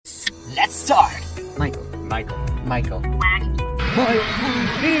Michael. Michael. Michael.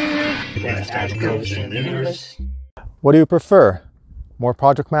 Best agile coach in the universe. What do you prefer? More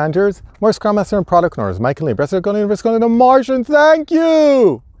project managers, more Scrum Master and product owners? Mike and Lee, best agile coach in the universe, going to Martian. Thank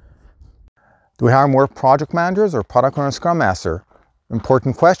you! Do we hire more project managers or product owner and Scrum Master?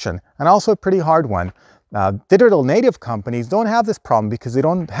 Important question, and also a pretty hard one. Digital native companies don't have this problem because they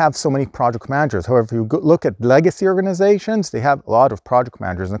don't have so many project managers. However, if you look at legacy organizations, they have a lot of project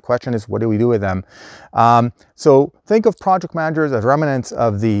managers, and the question is, what do we do with them? So think of project managers as remnants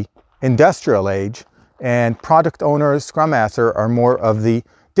of the industrial age, and product owners, Scrum Master, are more of the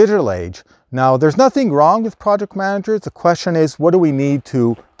digital age. Now, there's nothing wrong with project managers. The question is, what do we need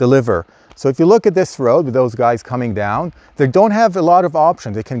to deliver? So if you look at this road with those guys coming down, they don't have a lot of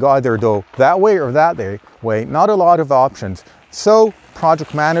options. They can go either go that way or that way, not a lot of options. So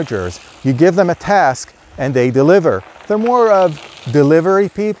project managers, you give them a task and they deliver. They're more of delivery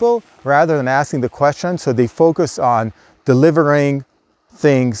people rather than asking the question, so they focus on delivering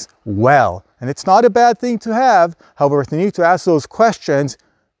things well. And it's not a bad thing to have. However, if you need to ask those questions,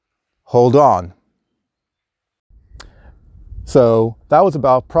 hold on. So that was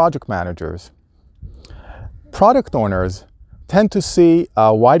about project managers. Product owners tend to see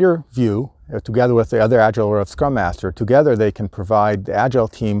a wider view together with the other Agile or Scrum Master. Together they can provide the Agile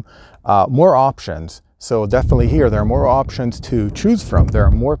team more options. So definitely here there are more options to choose from. There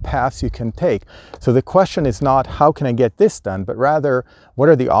are more paths you can take. So the question is not how can I get this done, but rather what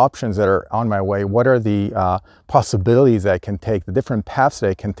are the options that are on my way? What are the possibilities that I can take, the different paths that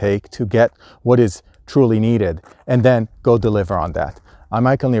I can take to get what is truly needed, and then go deliver on that. I'm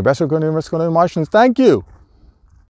Michael Neer, best of Martians. Thank you.